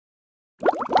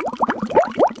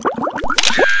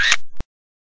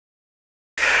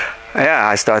Yeah,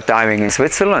 I started diving in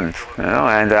Switzerland, you know,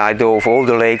 and I dove all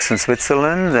the lakes in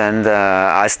Switzerland, and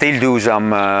I still do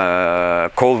some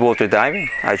cold water diving.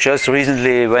 I just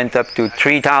recently went up to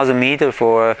 3,000 meters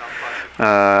for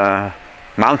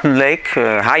mountain lake,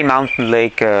 high mountain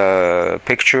lake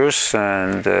pictures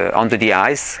and under the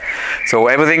ice. So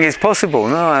everything is possible.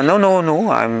 No.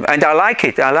 And I like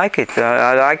it. I like it.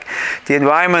 I like the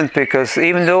environment, because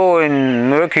even though in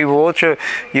murky water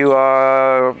you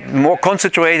are more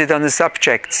concentrated on the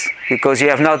subjects, because you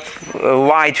have not a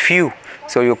wide view.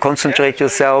 So you concentrate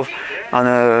yourself on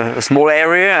a small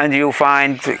area, and you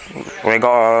find,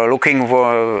 looking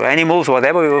for animals,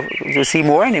 whatever, you see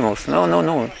more animals. No.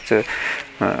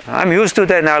 I'm used to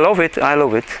that, and I love it. I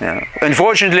love it. Yeah.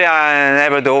 Unfortunately, I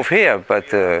never dove here, but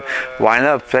why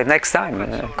not next time,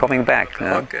 coming back.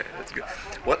 Okay, that's good.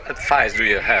 What advice do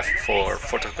you have for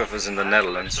photographers in the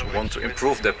Netherlands who want to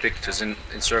improve their pictures in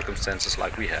circumstances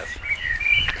like we have?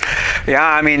 Yeah,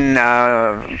 I mean,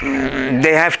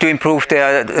 they have to improve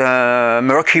their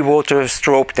murky water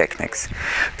strobe techniques.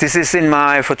 This is in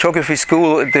my photography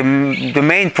school the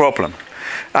main problem.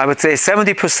 I would say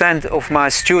 70% of my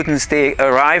students, they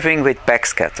arriving with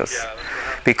backscatters,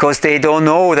 because they don't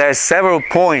know there's several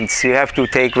points you have to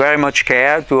take very much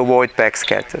care to avoid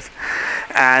backscatters.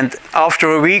 And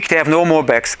after a week they have no more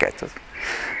backscatters.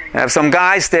 I have some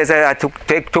guys that I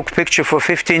took picture for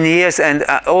 15 years and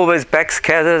always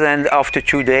backscattered, and after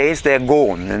 2 days they're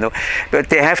gone. You know, but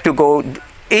they have to go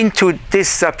into this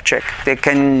subject. They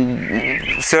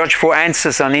can search for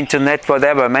answers on internet,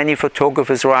 whatever. Many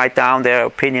photographers write down their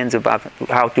opinions about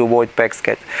how to avoid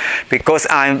backscatter, because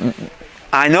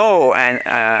I know, and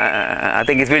I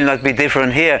think it will not be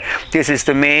different here. This is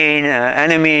the main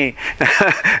enemy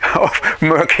of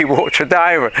murky water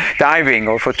diving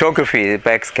or photography, the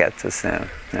backscatters.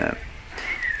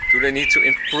 Do they need to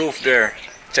improve their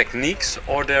techniques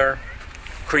or their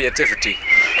creativity?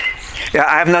 Yeah,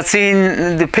 I have not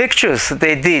seen the pictures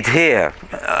they did here.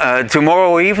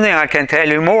 Tomorrow evening I can tell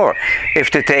you more.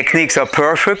 If the techniques are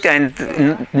perfect and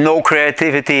no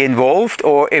creativity involved,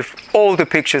 or if all the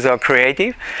pictures are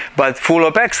creative but full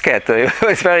of backscatter.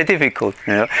 It's very difficult.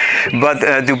 You know?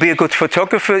 But to be a good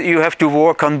photographer, you have to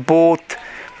work on both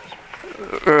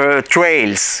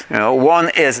trails. You know? One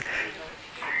is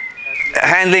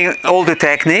handling all the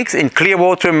techniques in clear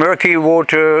water, murky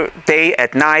water, day,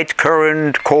 at night,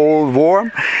 current, cold, warm,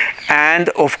 and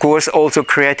of course also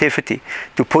creativity.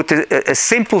 To put a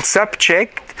simple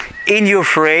subject in your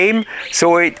frame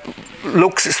so it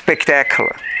looks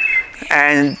spectacular.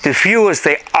 And the viewers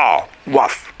say, oh, wow.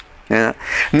 You know?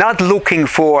 Not looking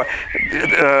for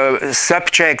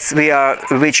subjects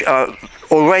which are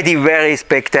already very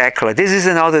spectacular. This is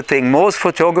another thing. Most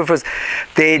photographers,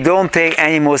 they don't take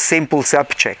any more simple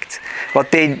subjects.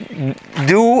 What they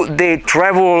do, they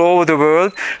travel all over the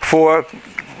world for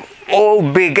all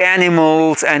big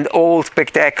animals and all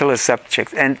spectacular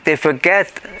subjects. And they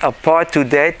forget, apart to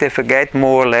that, they forget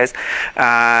more or less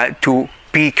to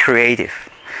be creative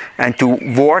and to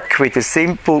work with a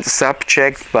simple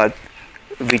subject, but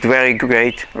with very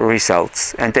great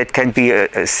results. And that can be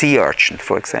a sea urchin,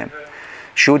 for example.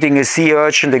 Shooting a sea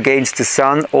urchin against the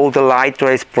sun, all the light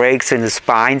rays breaks in the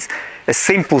spines. A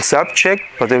simple subject,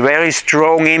 but a very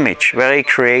strong image, very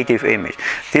creative image.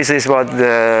 This is what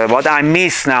I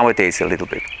miss nowadays a little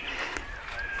bit.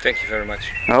 Thank you very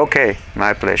much. Okay,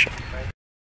 my pleasure.